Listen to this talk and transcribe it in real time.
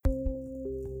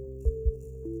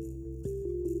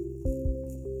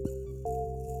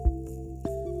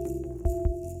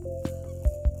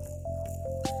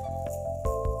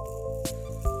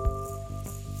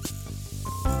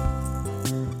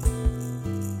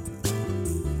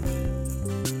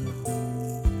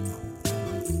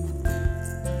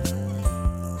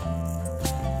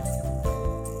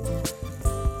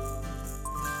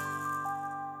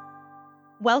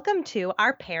Welcome to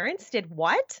Our Parents Did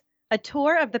What? A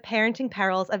tour of the parenting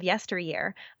perils of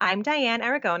yesteryear. I'm Diane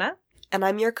Aragona. And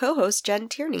I'm your co-host, Jen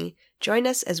Tierney. Join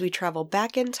us as we travel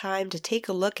back in time to take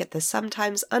a look at the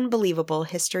sometimes unbelievable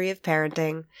history of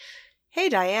parenting. Hey,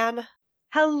 Diane.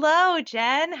 Hello,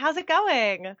 Jen. How's it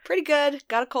going? Pretty good.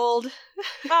 Got a cold.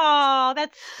 Oh,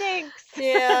 that stinks.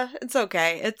 Yeah, it's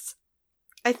okay.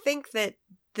 I think that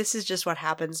this is just what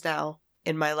happens now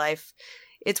in my life.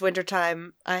 It's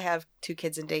wintertime. I have 2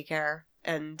 kids in daycare,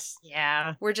 and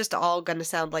yeah, we're just all going to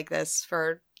sound like this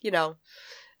for, the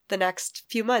next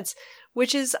few months,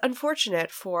 which is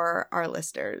unfortunate for our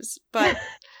listeners, but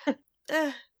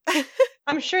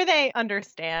I'm sure they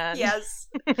understand. Yes.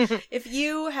 If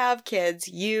you have kids,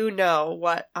 you know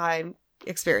what I'm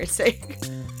experiencing.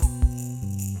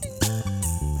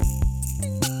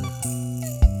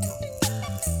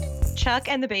 Chuck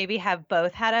and the baby have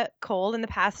both had a cold in the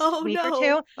past week or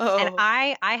two. Oh. And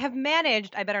I have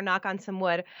managed, I better knock on some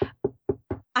wood,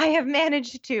 I have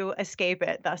managed to escape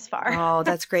it thus far. Oh,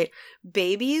 that's great.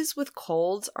 Babies with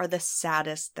colds are the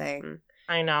saddest thing.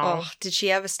 I know. Oh, did she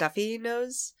have a stuffy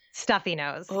nose? Stuffy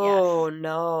nose. Oh, yes.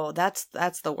 No. That's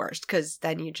the worst, because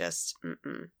then you just,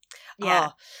 Yeah.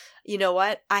 Oh, you know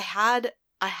what? I had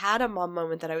a mom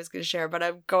moment that I was going to share, but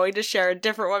I'm going to share a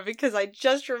different one because I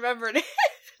just remembered it.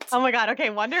 Oh my God. Okay,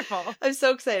 wonderful. I'm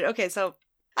so excited. Okay, so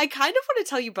I kind of want to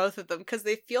tell you both of them because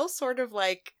they feel sort of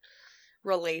like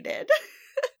related.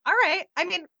 All right. I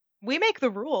mean, we make the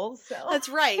rules. So. That's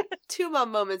right. 2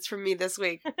 mom moments from me this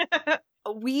week.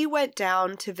 We went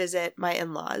down to visit my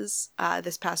in-laws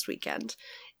this past weekend.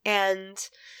 And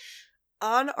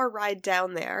on our ride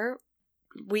down there,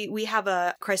 we have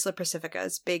a Chrysler Pacifica,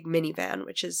 this big minivan,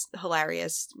 which is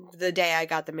hilarious. The day I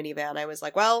got the minivan, I was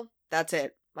like, well, that's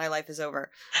it. My life is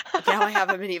over. But now I have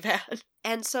a minivan.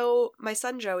 And so my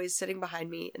son Joey's sitting behind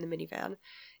me in the minivan.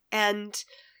 And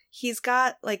he's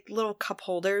got like little cup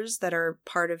holders that are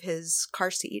part of his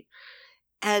car seat.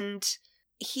 And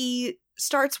he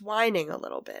starts whining a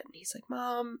little bit. And he's like,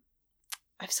 Mom,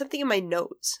 I have something in my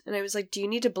nose. And I was like, do you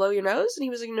need to blow your nose? And he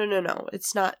was like, no.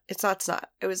 It's not snot.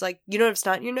 I was like, you don't have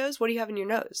snot in your nose? What do you have in your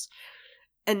nose?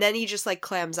 And then he just like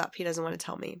clams up. He doesn't want to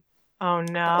tell me. Oh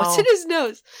no. What's in his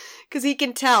nose? Because he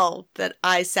can tell that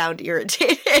I sound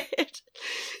irritated.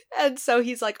 And so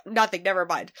he's like, nothing, never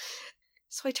mind.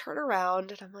 So I turn around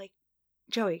and I'm like,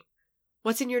 Joey,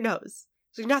 what's in your nose?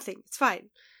 He's like, nothing, it's fine.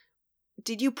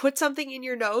 Did you put something in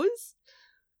your nose?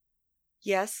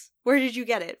 Yes. Where did you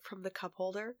get it? From the cup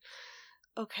holder.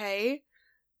 Okay.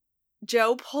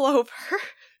 Joe, pull over.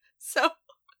 So my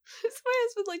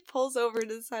husband like pulls over to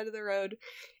the side of the road.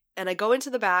 And I go into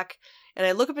the back, and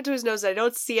I look up into his nose, and I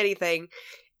don't see anything.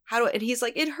 And he's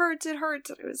like, it hurts. And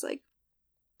I was like,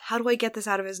 how do I get this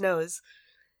out of his nose?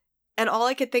 And all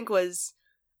I could think was,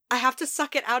 I have to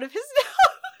suck it out of his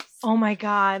nose. Oh my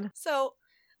God. So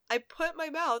I put my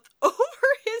mouth over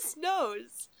his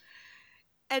nose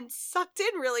and sucked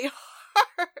in really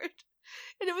hard.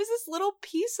 And it was this little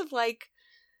piece of like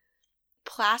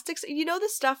plastics. You know the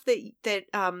stuff that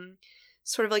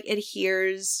sort of like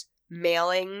adheres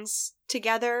mailings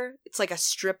together? It's like a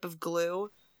strip of glue.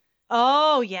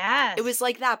 Oh, yes. It was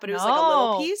like that, but it was like a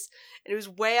little piece, and it was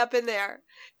way up in there.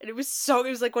 And it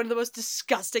was like one of the most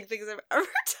disgusting things I've ever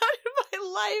done in my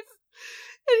life.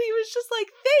 And he was just like,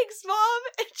 thanks, Mom.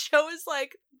 And Joe was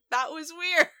like, that was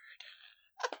weird.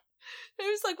 And I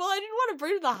was like, well, I didn't want to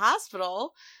bring him to the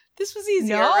hospital. This was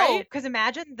easier, right? Because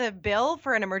imagine the bill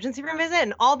for an emergency room visit,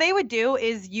 and all they would do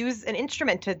is use an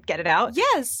instrument to get it out.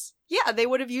 Yes. Yeah, they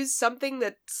would have used something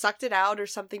that sucked it out or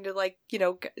something to like,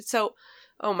 so,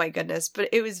 oh my goodness. But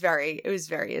it was very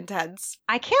intense.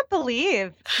 I can't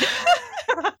believe.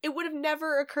 It would have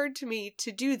never occurred to me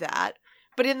to do that.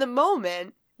 But in the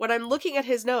moment, when I'm looking at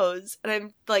his nose and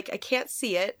I'm like, I can't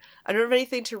see it. I don't have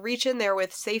anything to reach in there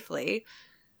with safely.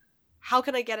 How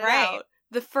can I get it out?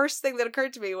 The first thing that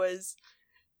occurred to me was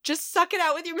just suck it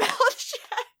out with your mouth shut.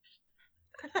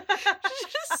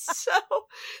 So,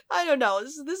 I don't know.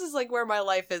 This is like where my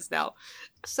life is now.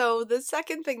 So the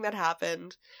second thing that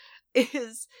happened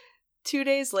is 2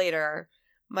 days later,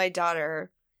 my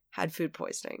daughter had food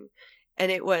poisoning.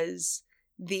 And it was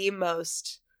the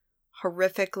most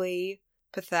horrifically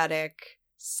pathetic,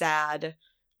 sad,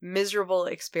 miserable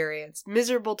experience.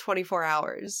 Miserable 24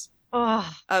 hours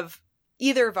of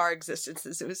either of our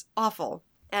existences. It was awful.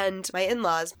 And my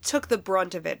in-laws took the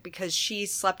brunt of it because she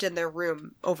slept in their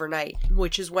room overnight,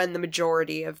 which is when the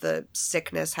majority of the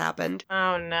sickness happened.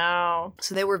 Oh, no.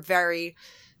 So they were very,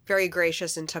 very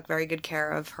gracious and took very good care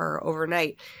of her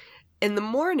overnight. In the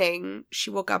morning, she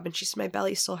woke up and she said, my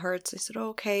belly still hurts. I said, oh,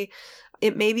 okay.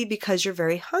 it may be because you're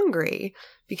very hungry,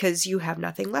 because you have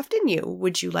nothing left in you.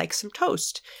 Would you like some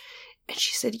toast? And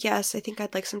she said, yes, I think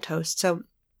I'd like some toast. So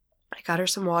I got her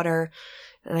some water,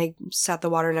 and I sat the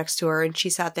water next to her, and she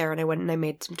sat there, and I went and I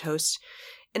made some toast.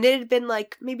 And it had been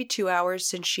like maybe 2 hours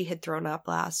since she had thrown up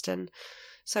last, and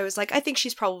so I was like, I think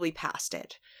she's probably past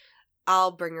it.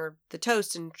 I'll bring her the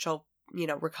toast, and she'll,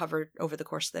 recover over the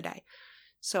course of the day.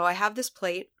 So I have this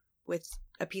plate with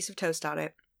a piece of toast on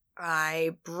it.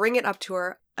 I bring it up to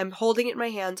her. I'm holding it in my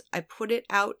hands. I put it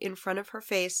out in front of her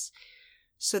face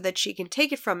so that she can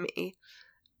take it from me,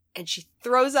 and she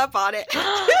throws up on it.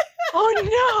 Oh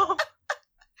no!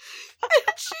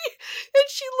 and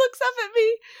she looks up at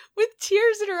me with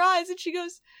tears in her eyes, and she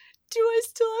goes, do I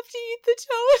still have to eat the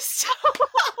toast?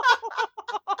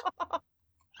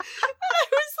 And I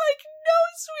was like, no,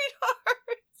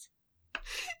 sweetheart.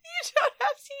 You don't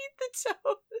have to eat the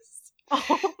toast.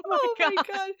 Oh my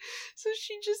God. So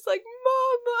she just like,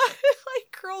 Mama,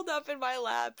 like curled up in my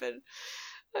lap, and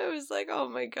I was like, oh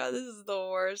my God, this is the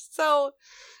worst. So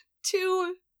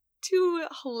two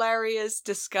hilarious,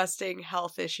 disgusting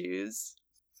health issues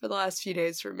for the last few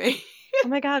days for me. Oh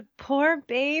my God, poor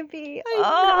baby.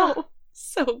 I know.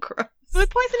 So gross. Food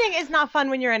poisoning is not fun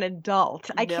when you're an adult.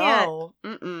 I can't.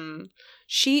 Mm-mm.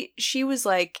 She was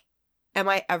like, am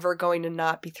I ever going to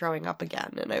not be throwing up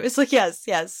again? And I was like, yes.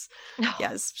 Yes.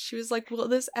 She was like, will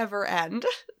this ever end?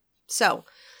 So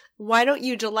why don't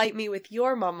you delight me with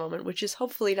your mom moment, which is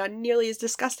hopefully not nearly as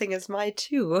disgusting as my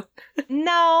two.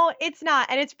 No, it's not.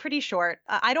 And it's pretty short.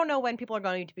 I don't know when people are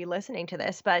going to be listening to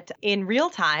this, but in real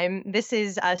time, this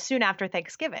is soon after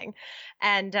Thanksgiving.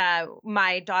 And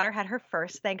my daughter had her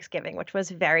first Thanksgiving, which was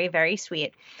very, very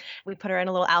sweet. We put her in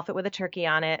a little outfit with a turkey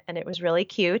on it, and it was really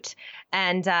cute.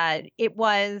 And it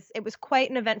was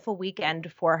quite an eventful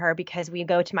weekend for her because we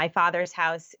go to my father's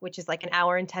house, which is like an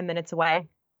hour and 10 minutes away.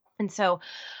 And so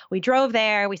we drove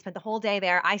there. We spent the whole day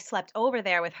there. I slept over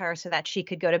there with her so that she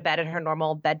could go to bed at her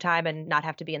normal bedtime and not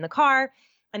have to be in the car.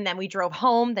 And then we drove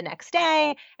home the next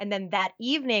day. And then that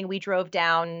evening, we drove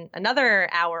down another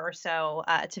hour or so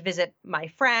to visit my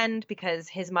friend because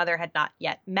his mother had not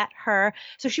yet met her.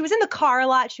 So she was in the car a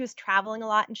lot. She was traveling a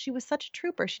lot. And she was such a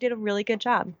trooper. She did a really good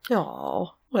job.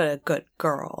 Oh, what a good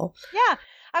girl. Yeah.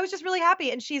 I was just really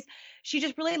happy. And she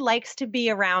just really likes to be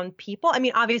around people. I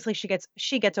mean, obviously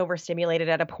she gets overstimulated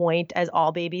at a point, as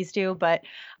all babies do, but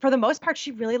for the most part,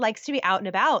 she really likes to be out and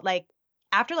about. Like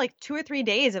after like 2 or 3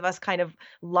 days of us kind of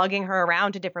lugging her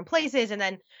around to different places, and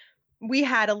then we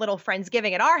had a little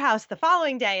Friendsgiving at our house the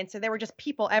following day, and so there were just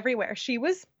people everywhere. She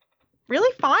was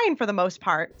really fine for the most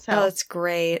part. So that's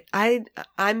great.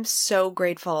 I'm so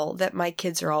grateful that my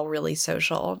kids are all really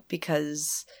social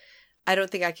because I don't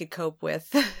think I could cope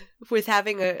with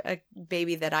having a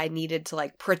baby that I needed to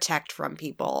like protect from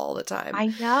people all the time. I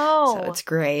know. So it's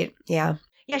great. Yeah.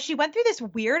 Yeah, she went through this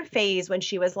weird phase when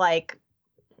she was like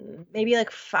maybe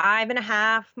like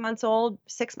 5.5 months old,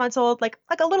 6 months old, like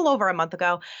a little over a month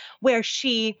ago, where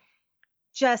she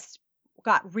just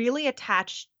got really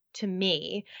attached to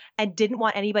me and didn't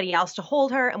want anybody else to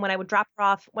hold her. And when I would drop her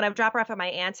off at my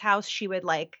aunt's house, she would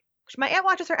like, my aunt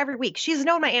watches her every week. She's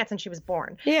known my aunt since she was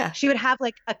born. Yeah. She would have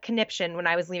like a conniption when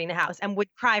I was leaving the house and would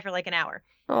cry for like an hour.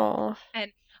 Oh. And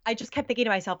I just kept thinking to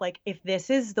myself, like, if this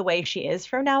is the way she is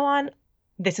from now on,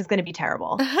 this is going to be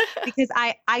terrible. Because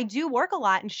I do work a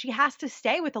lot and she has to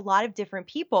stay with a lot of different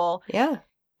people. Yeah.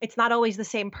 It's not always the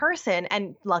same person.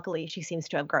 And luckily she seems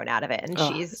to have grown out of it and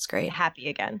she's great. Happy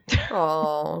again.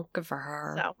 Oh, good for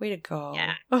her. So, way to go.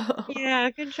 Yeah. Yeah,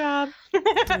 good job.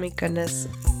 Oh my goodness.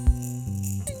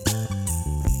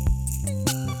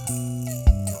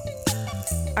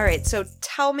 All right, so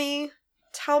tell me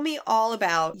all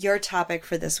about your topic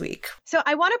for this week. So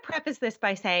I want to preface this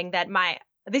by saying that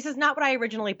this is not what I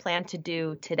originally planned to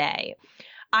do today.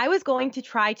 I was going to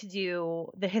try to do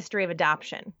the history of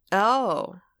adoption.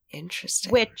 Oh,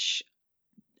 interesting. Which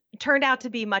turned out to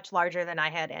be much larger than I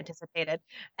had anticipated.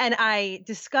 And I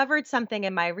discovered something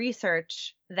in my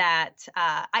research that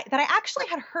I actually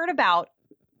had heard about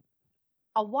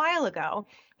a while ago,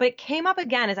 but it came up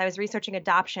again as I was researching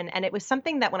adoption. And it was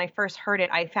something that when I first heard it,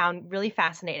 I found really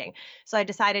fascinating. So I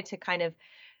decided to kind of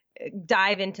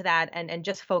dive into that and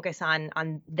just focus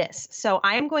on this. So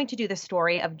I am going to do the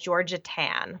story of Georgia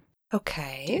Tann.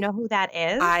 Okay. Do you know who that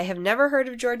is? I have never heard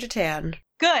of Georgia Tann.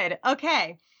 Good.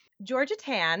 Okay. Georgia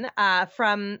Tann,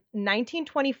 from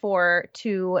 1924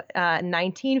 to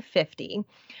 1950,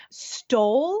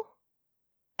 stole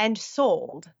and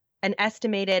sold an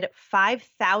estimated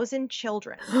 5,000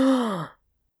 children.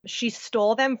 She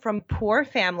stole them from poor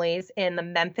families in the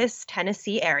Memphis,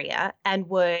 Tennessee area and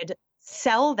would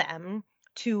sell them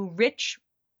to rich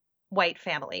white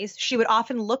families. She would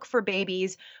often look for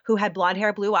babies who had blonde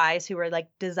hair, blue eyes, who were like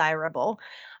desirable.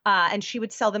 And she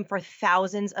would sell them for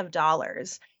thousands of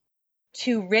dollars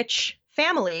to rich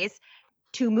families,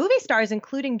 to movie stars,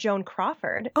 including Joan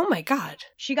Crawford. Oh my God.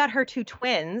 She got her 2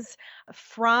 twins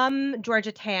from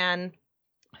Georgia Tann,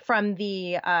 from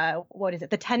the,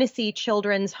 the Tennessee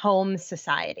Children's Home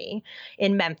Society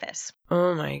in Memphis.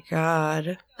 Oh my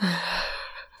God.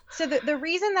 So the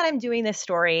reason that I'm doing this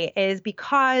story is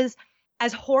because,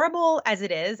 as horrible as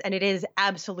it is, and it is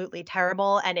absolutely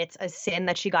terrible, and it's a sin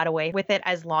that she got away with it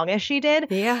as long as she did.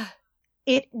 Yeah.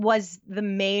 It was the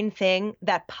main thing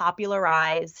that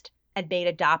popularized and made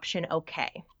adoption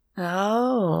okay.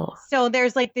 Oh. So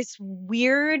there's like this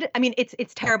weird, I mean,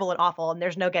 it's terrible and awful, and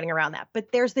there's no getting around that.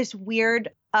 But there's this weird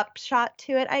upshot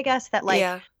to it, I guess, that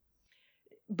like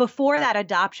before that,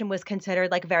 adoption was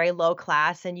considered like very low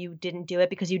class, and you didn't do it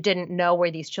because you didn't know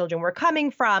where these children were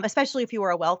coming from, especially if you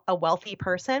were a wealthy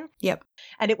person. Yep.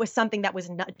 And it was something that was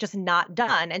not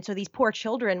done. And so these poor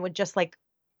children would just like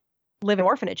live in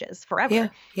orphanages forever. Yeah.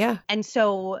 Yeah. And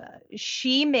so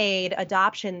she made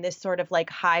adoption this sort of like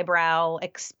highbrow,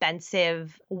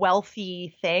 expensive,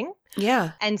 wealthy thing.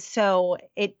 Yeah. And so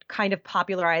it kind of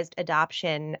popularized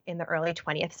adoption in the early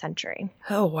 20th century.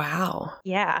 Oh, wow.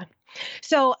 Yeah.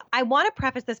 So I want to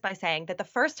preface this by saying that the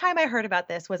first time I heard about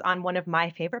this was on one of my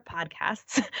favorite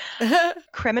podcasts,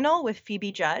 Criminal with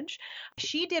Phoebe Judge.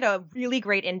 She did a really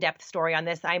great in-depth story on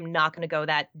this. I'm not going to go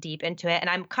that deep into it. And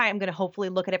I'm going to hopefully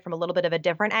look at it from a little bit of a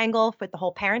different angle with the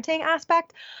whole parenting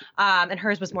aspect. And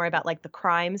hers was more about like the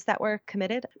crimes that were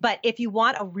committed. But if you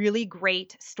want a really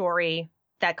great story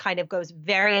that kind of goes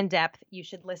very in depth, you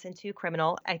should listen to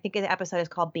Criminal. I think the episode is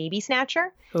called Baby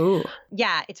Snatcher. Ooh.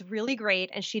 Yeah, it's really great.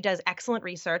 And she does excellent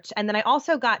research. And then I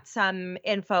also got some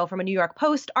info from a New York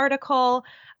Post article.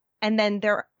 And then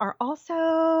there's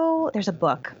a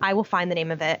book. I will find the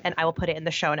name of it and I will put it in the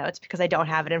show notes because I don't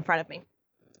have it in front of me.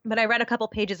 But I read a couple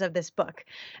pages of this book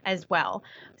as well.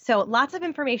 So lots of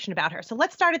information about her. So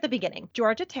let's start at the beginning.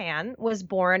 Georgia Tann was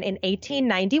born in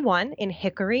 1891 in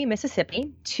Hickory,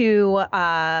 Mississippi, to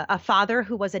a father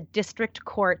who was a district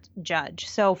court judge.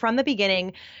 So from the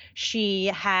beginning,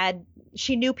 she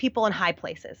knew people in high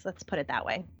places. Let's put it that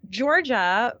way.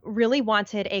 Georgia really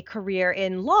wanted a career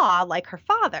in law like her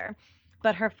father.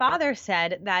 But her father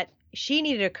said that she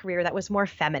needed a career that was more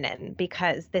feminine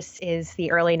because this is the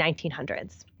early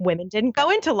 1900s. Women didn't go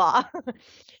into law.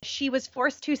 She was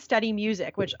forced to study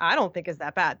music, which I don't think is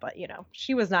that bad, but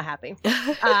she was not happy.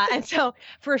 And so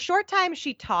for a short time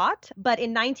she taught, but in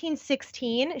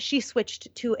 1916 she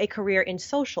switched to a career in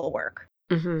social work.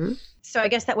 Mm-hmm. So I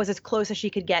guess that was as close as she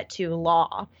could get to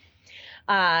law.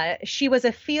 She was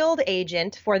a field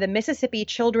agent for the Mississippi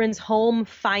Children's Home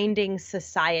Finding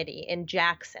Society in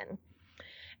Jackson.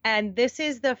 And this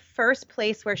is the first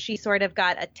place where she sort of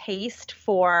got a taste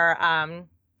for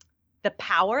the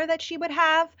power that she would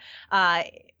have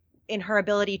in her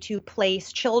ability to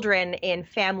place children in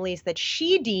families that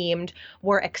she deemed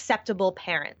were acceptable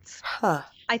parents. Huh.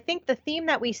 I think the theme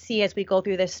that we see as we go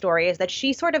through this story is that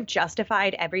she sort of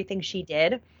justified everything she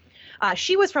did.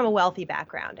 She was from a wealthy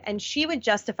background, and she would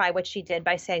justify what she did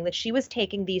by saying that she was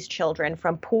taking these children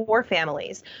from poor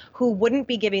families who wouldn't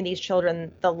be giving these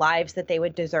children the lives that they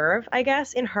would deserve, I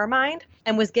guess, in her mind,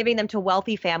 and was giving them to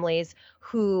wealthy families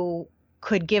who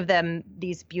could give them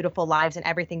these beautiful lives and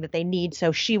everything that they need.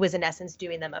 So she was, in essence,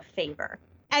 doing them a favor.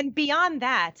 And beyond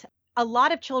that, a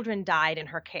lot of children died in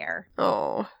her care.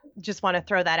 Oh. Just want to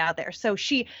throw that out there. So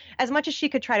she, as much as she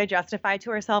could try to justify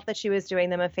to herself that she was doing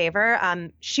them a favor,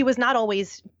 she was not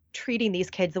always treating these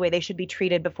kids the way they should be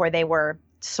treated before they were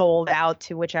sold out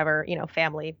to whichever,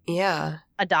 family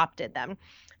adopted them.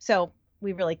 So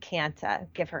we really can't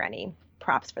give her any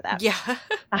props for that. Yeah.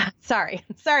 Sorry,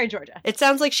 Georgia. It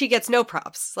sounds like she gets no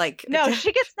props. No,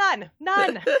 she gets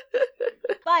none.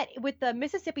 But with the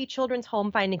Mississippi Children's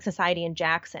Home Finding Society in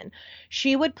Jackson,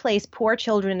 she would place poor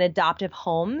children in adoptive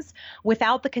homes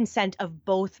without the consent of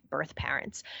both birth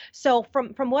parents. So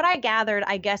from what I gathered,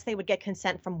 I guess they would get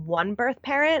consent from one birth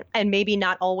parent and maybe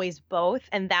not always both.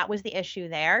 And that was the issue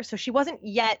there. So she wasn't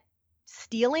yet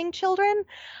stealing children,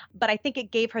 but I think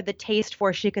it gave her the taste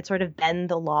for she could sort of bend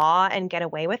the law and get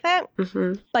away with it.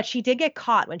 Mm-hmm. But she did get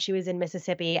caught when she was in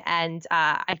Mississippi, and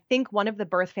I think one of the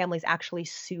birth families actually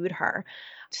sued her.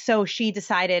 So she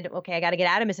decided, okay, I got to get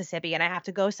out of Mississippi and I have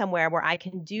to go somewhere where I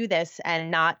can do this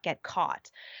and not get caught.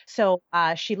 So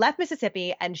she left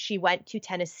Mississippi and she went to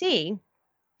Tennessee,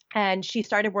 and she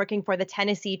started working for the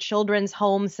Tennessee Children's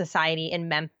Home Society in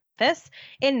Memphis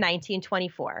in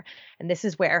 1924. And this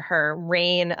is where her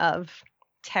reign of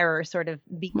terror sort of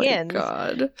begins. My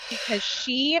God. Because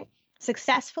she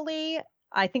successfully,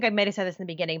 I think I might have said this in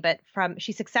the beginning, but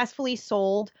she successfully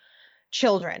sold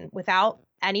children without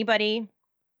anybody.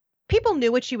 People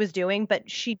knew what she was doing, but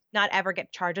she did not ever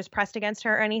get charges pressed against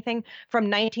her or anything from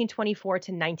 1924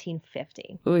 to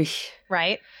 1950. Oy.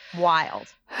 Right? Wild.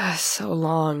 So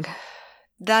long.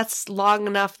 That's long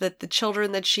enough that the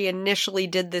children that she initially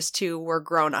did this to were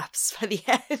grown-ups by the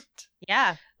end.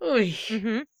 Yeah. Oy.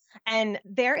 Mm-hmm. And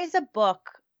there is a book.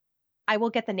 I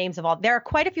will get the names of all. There are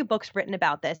quite a few books written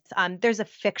about this. There's a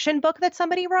fiction book that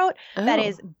somebody wrote that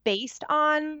is based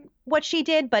on what she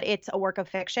did, but it's a work of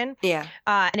fiction. Yeah.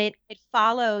 And it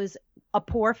follows a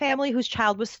poor family whose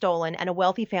child was stolen and a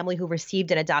wealthy family who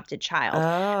received an adopted child.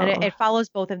 And it follows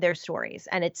both of their stories.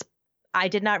 And I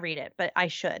did not read it, but I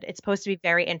should. It's supposed to be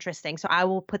very interesting. So I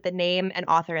will put the name and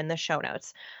author in the show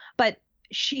notes. But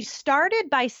she started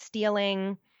by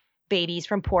stealing babies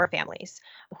from poor families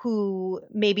who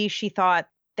maybe she thought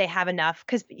they have enough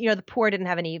because, the poor didn't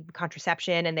have any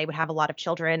contraception and they would have a lot of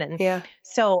children. And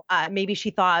so maybe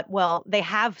she thought, well, they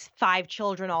have 5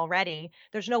 children already.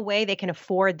 There's no way they can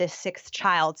afford this 6th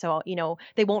child. So,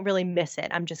 they won't really miss it.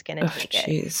 I'm just going to take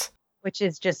it, which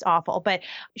is just awful. But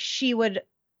she would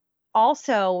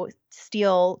also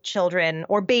steal children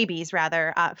or babies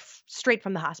rather straight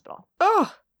from the hospital.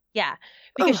 Oh, yeah,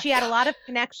 because she had a lot of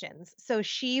connections. So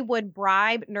she would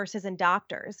bribe nurses and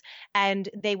doctors, and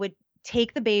they would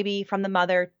take the baby from the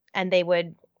mother and they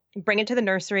would bring it to the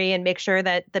nursery and make sure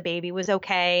that the baby was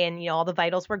okay and, all the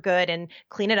vitals were good and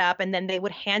clean it up. And then they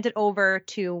would hand it over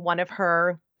to one of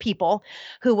her people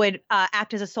who would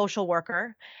act as a social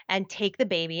worker and take the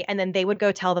baby. And then they would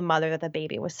go tell the mother that the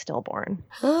baby was stillborn.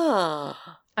 Huh.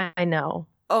 I know.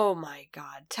 Oh my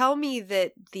God. Tell me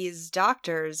that these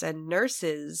doctors and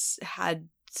nurses had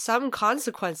some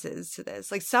consequences to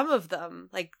this. Like some of them,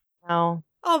 like, no.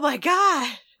 Oh my God.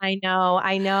 I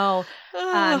know.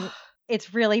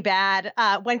 It's really bad.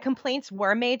 When complaints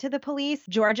were made to the police,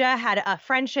 Georgia had a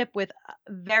friendship with a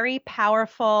very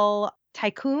powerful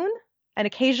tycoon, an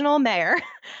occasional mayor.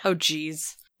 Oh,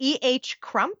 geez. E.H.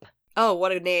 Crump. Oh,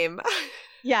 what a name.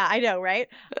 Yeah, I know, right?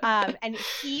 And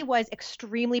he was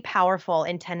extremely powerful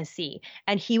in Tennessee,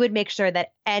 and he would make sure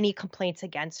that any complaints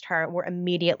against her were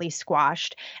immediately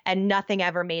squashed, and nothing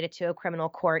ever made it to a criminal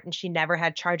court, and she never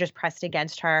had charges pressed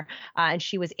against her, and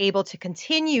she was able to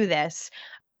continue this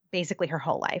basically her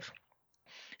whole life.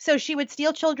 So she would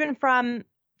steal children from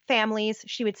families.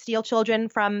 She would steal children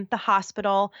from the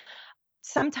hospital.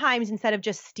 Sometimes instead of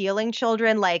just stealing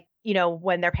children, like,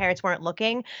 when their parents weren't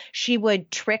looking, she would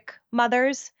trick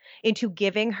mothers into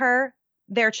giving her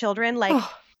their children. Like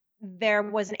there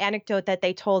was an anecdote that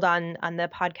they told on the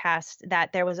podcast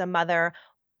that there was a mother,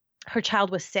 her child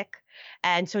was sick.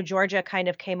 And so Georgia kind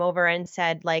of came over and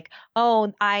said like,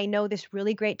 oh, I know this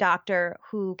really great doctor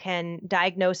who can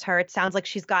diagnose her. It sounds like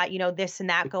she's got, this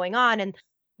and that going on. And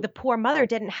the poor mother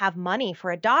didn't have money for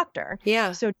a doctor.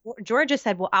 Yeah. So Georgia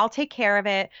said, well, I'll take care of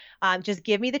it. Just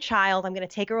give me the child. I'm going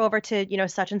to take her over to,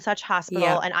 such and such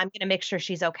hospital and I'm going to make sure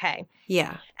she's okay.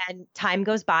 Yeah. And time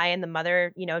goes by and the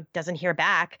mother, doesn't hear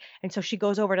back. And so she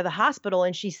goes over to the hospital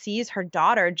and she sees her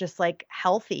daughter just like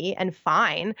healthy and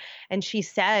fine. And she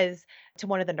says to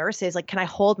one of the nurses, like, can I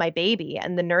hold my baby?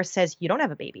 And the nurse says, you don't have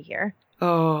a baby here.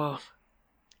 Oh.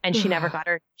 And she never got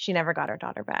her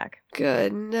daughter back.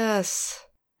 Goodness.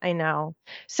 I know.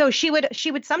 So she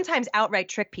would sometimes outright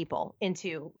trick people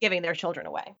into giving their children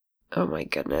away. Oh my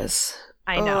goodness.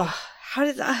 I know. Oh, how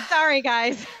did that? Sorry,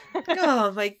 guys.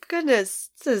 Oh my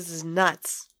goodness. This is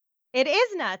nuts. It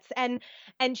is nuts. And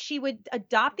she would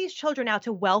adopt these children out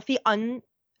to wealthy,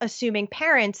 unassuming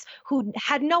parents who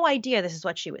had no idea this is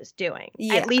what she was doing.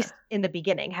 Yeah. At least in the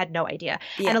beginning, had no idea.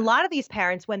 Yeah. And a lot of these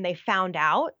parents, when they found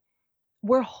out,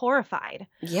 were horrified.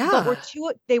 Yeah. But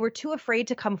they were too afraid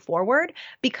to come forward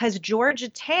because Georgia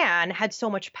Tann had so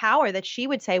much power that she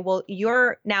would say, well,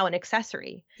 you're now an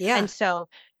accessory. Yeah. And so,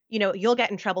 you'll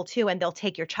get in trouble too, and they'll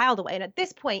take your child away. And at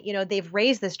this point, they've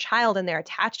raised this child and they're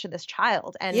attached to this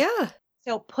child. And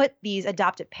so put these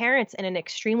adopted parents in an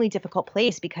extremely difficult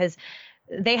place because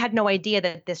they had no idea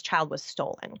that this child was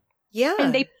stolen. Yeah.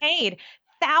 And they paid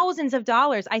thousands of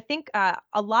dollars. I think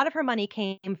a lot of her money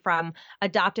came from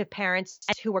adoptive parents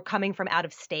who were coming from out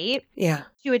of state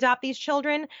to adopt these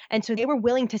children. And so they were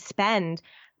willing to spend,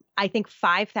 I think,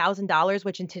 $5,000,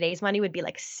 which in today's money would be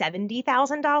like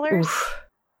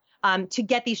 $70,000 to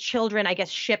get these children, I guess,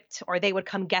 shipped, or they would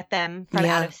come get them from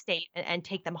out of state and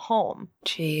take them home.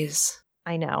 Jeez.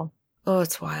 I know. Oh,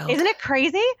 it's wild. Isn't it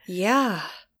crazy? Yeah.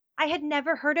 I had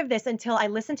never heard of this until I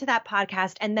listened to that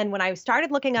podcast. And then when I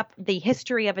started looking up the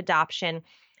history of adoption,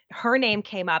 her name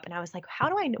came up and I was like,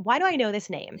 why do I know this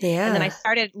name? And then I Yeah.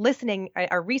 started listening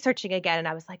or researching again and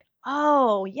I was like,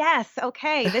 oh, yes,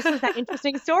 okay. This was that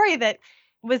interesting story that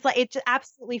was like, it just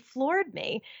absolutely floored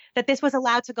me that this was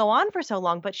allowed to go on for so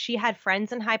long, but she had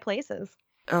friends in high places.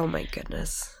 Oh my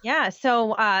goodness. Yeah.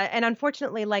 So, and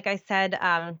unfortunately, like I said,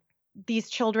 these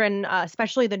children,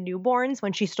 especially the newborns,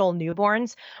 when she stole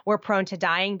newborns, were prone to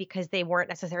dying because they weren't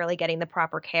necessarily getting the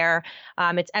proper care.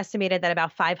 It's estimated that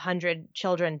about 500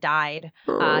 children died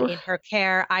Oh. in her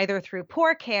care, either through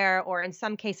poor care or in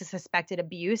some cases suspected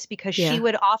abuse, because she Yeah.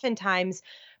 would oftentimes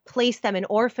place them in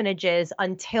orphanages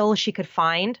until she could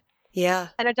find Yeah.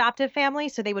 an adoptive family.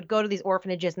 So they would go to these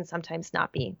orphanages and sometimes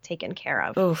not be taken care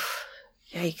of, Oof.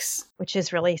 Yikes. which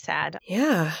is really sad.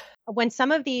 Yeah. When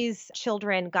some of these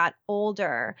children got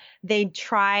older, they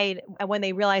tried, when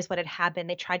they realized what had happened,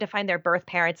 they tried to find their birth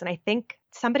parents. And I think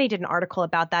somebody did an article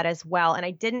about that as well. And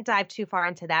I didn't dive too far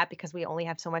into that because we only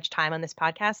have so much time on this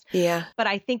podcast. Yeah. But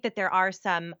I think that there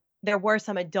were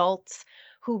some adults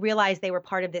who realized they were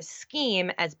part of this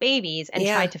scheme as babies and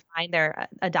Yeah. tried to find their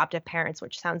adoptive parents,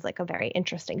 which sounds like a very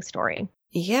interesting story.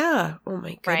 Yeah. Oh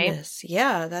my Right? goodness.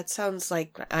 Yeah. That sounds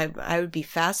like I would be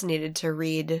fascinated to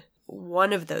read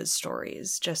one of those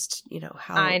stories. Just,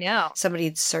 how I know.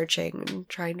 somebody's searching and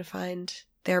trying to find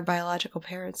their biological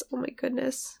parents. Oh my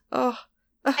goodness. Oh.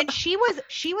 And she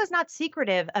was not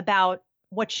secretive about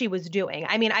what she was doing.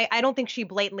 I mean, I don't think she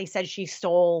blatantly said she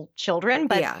stole children,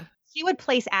 but Yeah. she would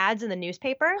place ads in the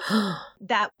newspaper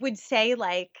that would say,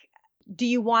 like, do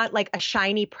you want like a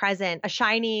shiny present, a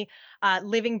shiny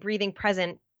living, breathing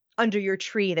present under your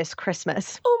tree this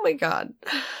Christmas? Oh my God.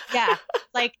 Yeah.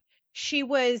 Like, she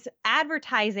was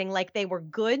advertising like they were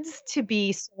goods to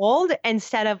be sold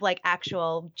instead of like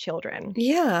actual children.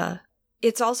 Yeah.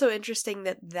 It's also interesting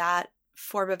that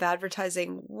form of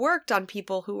advertising worked on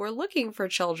people who were looking for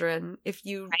children if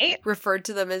you Right? referred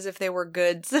to them as if they were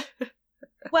goods.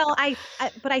 Well,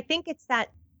 but I think it's that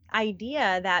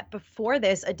idea that before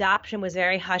this, adoption was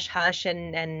very hush hush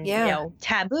and Yeah.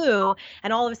 taboo,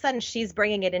 and all of a sudden she's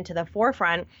bringing it into the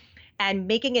forefront and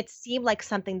making it seem like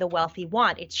something the wealthy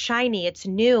want. It's shiny, it's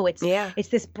new, Yeah. it's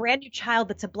this brand new child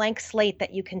that's a blank slate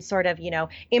that you can sort of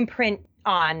imprint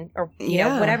on, or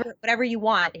Yeah. whatever you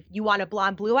want. If you want a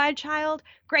blonde blue-eyed child,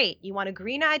 great. You want a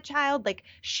green-eyed child, like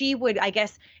she would, I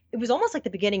guess it was almost like the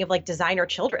beginning of like designer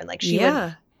children. Like she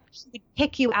would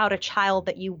pick you out a child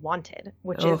that you wanted,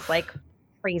 which is like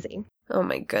crazy. Oh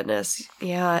my goodness.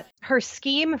 Yeah. Her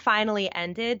scheme finally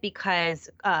ended because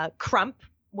Crump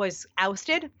was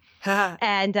ousted.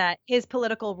 And his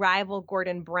political rival,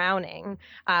 Gordon Browning,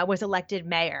 was elected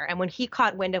mayor. And when he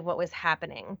caught wind of what was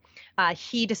happening,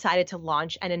 he decided to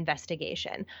launch an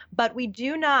investigation. But we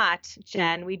do not,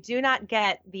 Jen, we do not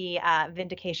get the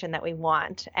vindication that we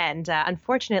want. And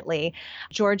unfortunately,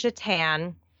 Georgia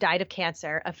Tann died of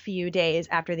cancer a few days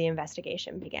after the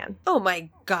investigation began. Oh my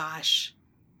gosh.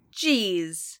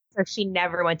 Jeez. So she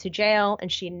never went to jail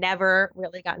and she never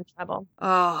really got in trouble.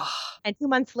 Oh. And 2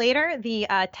 months later, the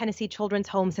Tennessee Children's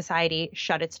Home Society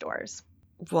shut its doors.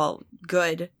 Well,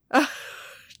 good.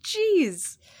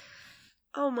 Jeez.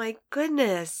 Oh my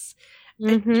goodness.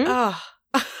 Mm-hmm. Oh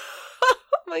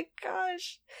my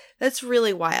gosh. That's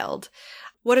really wild.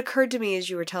 What occurred to me as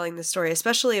you were telling the story,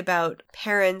 especially about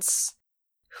parents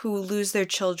who lose their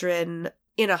children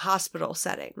in a hospital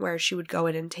setting where she would go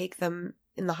in and take them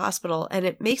in the hospital. And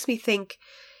it makes me think,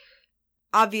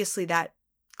 obviously that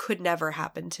could never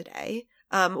happen today.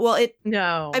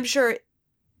 No. I'm sure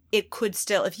it could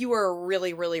still, if you were a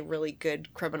really, really, really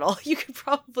good criminal, you could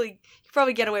probably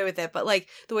get away with it. But like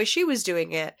the way she was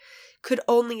doing it could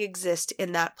only exist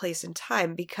in that place and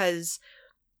time because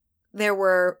there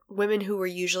were women who were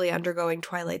usually undergoing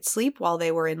twilight sleep while they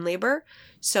were in labor.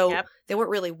 So they weren't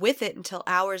really with it until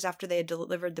hours after they had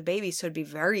delivered the baby. So it'd be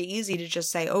very easy to just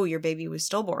say, oh, your baby was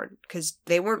stillborn, because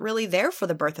they weren't really there for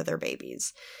the birth of their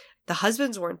babies. The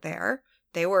husbands weren't there.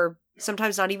 They were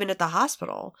sometimes not even at the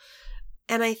hospital.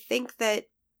 And I think that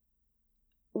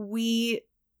we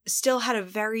still had a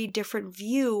very different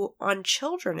view on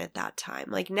children at that time.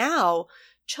 Like now,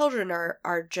 children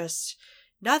are just,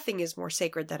 nothing is more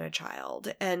sacred than a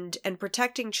child. And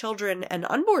protecting children and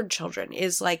unborn children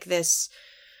is like this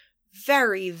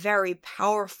very, very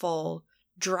powerful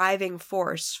driving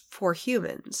force for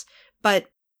humans. But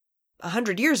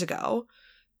 100 years ago,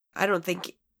 I don't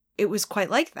think it was quite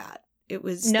like that. It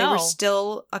was, they were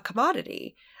still a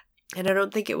commodity. And I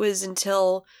don't think it was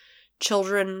until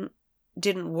children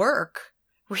didn't work,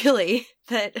 really,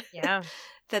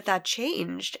 that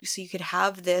changed. So you could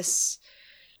have this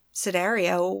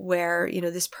scenario where,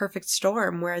 this perfect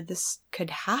storm where this could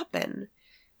happen.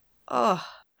 Oh.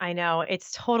 I know.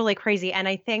 It's totally crazy. And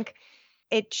I think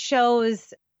it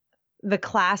shows the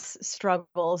class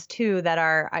struggles too that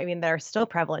are, I mean, that are still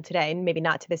prevalent today, and maybe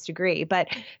not to this degree, but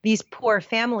these poor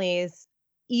families,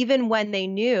 even when they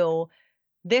knew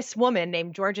this woman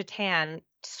named Georgia Tann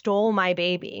stole my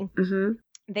baby, Mm-hmm.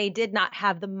 they did not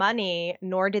have the money,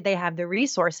 nor did they have the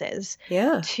resources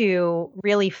Yeah. to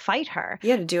really fight her.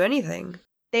 Yeah, to do anything.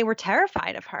 They were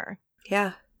terrified of her.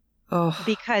 Yeah. Oh.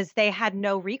 Because they had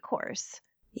no recourse.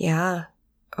 Yeah.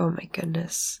 Oh my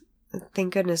goodness.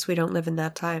 Thank goodness we don't live in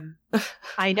that time.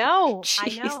 I know.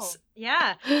 Jeez. I know.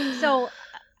 Yeah. So,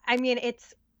 I mean,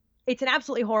 it's an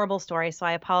absolutely horrible story. So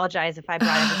I apologize if I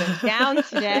brought everybody down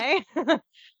today.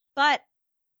 But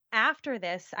after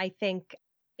this, I think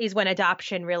is when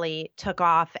adoption really took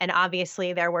off. And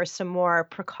obviously there were some more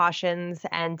precautions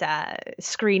and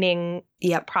screening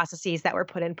processes that were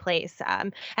put in place.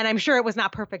 And I'm sure it was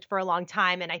not perfect for a long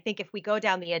time. And I think if we go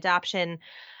down the adoption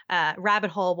rabbit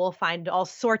hole, we'll find all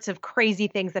sorts of crazy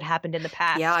things that happened in the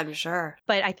past. Yeah, I'm sure.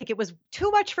 But I think it was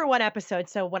too much for one episode.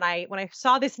 So when I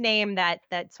saw this name that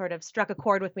sort of struck a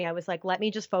chord with me, I was like, let me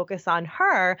just focus on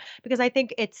her, because I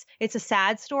think it's a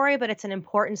sad story, but it's an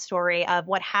important story of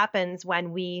what happens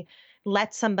when we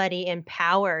let somebody in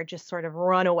power just sort of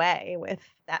run away with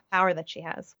that power that she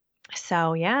has.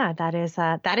 So yeah, that is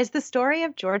the story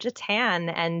of Georgia Tann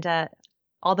and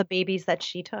all the babies that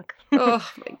she took. Oh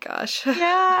my gosh.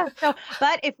 Yeah. So,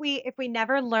 but if we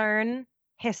never learn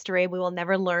history, we will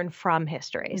never learn from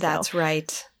history. That's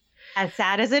right. As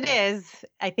sad as it is,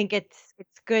 I think it's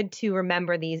good to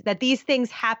remember that these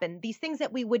things happen. These things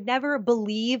that we would never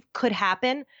believe could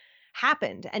happen,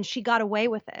 happened, and she got away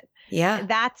with it. Yeah.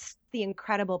 That's the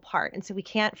incredible part. And so we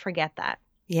can't forget that.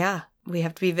 Yeah. We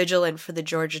have to be vigilant for the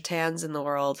Georgia Tanns in the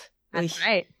world. That's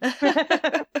right.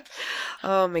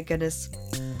 Oh my goodness.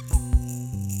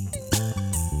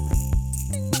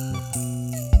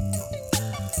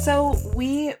 So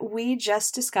we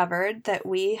just discovered that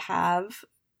we have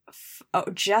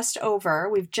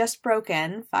we've just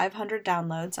broken 500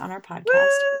 downloads on our podcast.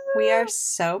 Woo! We are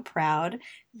so proud.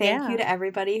 Thank you to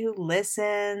everybody who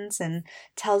listens and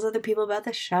tells other people about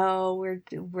the show.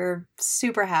 We're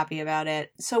super happy about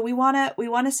it. So we want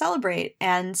to celebrate.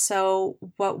 And so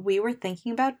what we were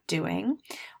thinking about doing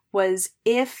was,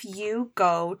 if you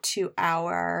go to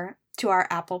our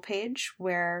Apple page,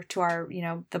 the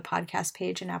podcast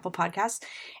page in Apple Podcasts,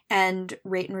 and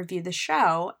rate and review the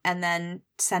show, and then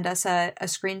send us a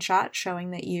screenshot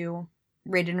showing that you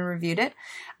rated and reviewed it,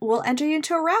 we'll enter you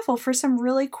into a raffle for some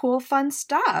really cool, fun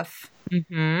stuff.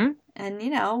 Mm-hmm. And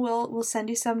we'll send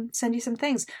you some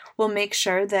things. We'll make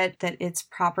sure that it's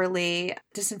properly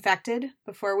disinfected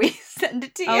before we send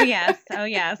it to you. Oh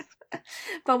yes.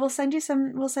 But we'll send you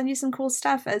some cool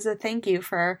stuff as a thank you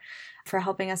for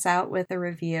helping us out with the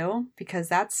review, because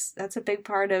that's a big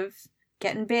part of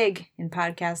getting big in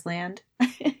podcast land.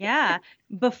 Yeah.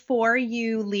 Before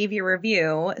you leave your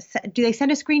review, do they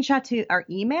send a screenshot to our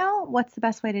email? What's the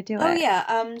best way to do it? Oh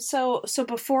yeah. So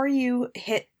before you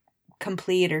hit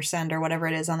complete or send or whatever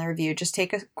it is on the review, just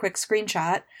take a quick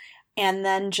screenshot and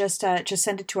then just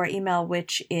send it to our email,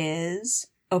 which is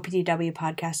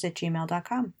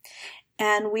opdwpodcast@gmail.com.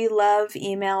 And we love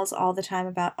emails all the time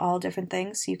about all different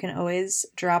things. So you can always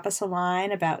drop us a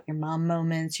line about your mom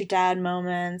moments, your dad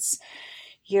moments,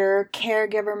 your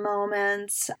caregiver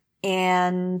moments,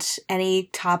 and any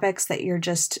topics that you're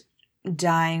just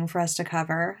dying for us to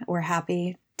cover. We're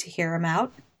happy to hear them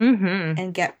out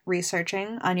and get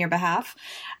researching on your behalf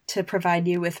to provide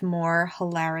you with more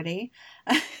hilarity.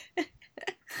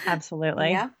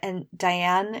 Absolutely. Yeah. And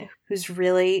Diane, who's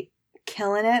really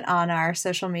killing it on our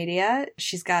social media.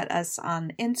 She's got us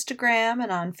on Instagram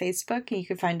and on Facebook. You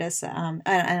can find us and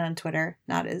on Twitter.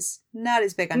 Not as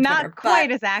big on Twitter. Not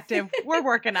quite as active. We're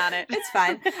working on it. It's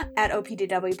fine. At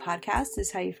OPDW Podcast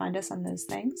is how you find us on those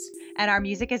things. And our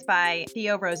music is by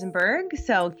Theo Rosenberg.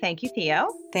 So thank you, Theo.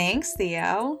 Thanks,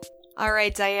 Theo. All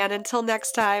right, Diane, until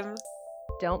next time.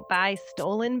 Don't buy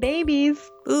stolen babies.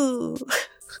 Ooh.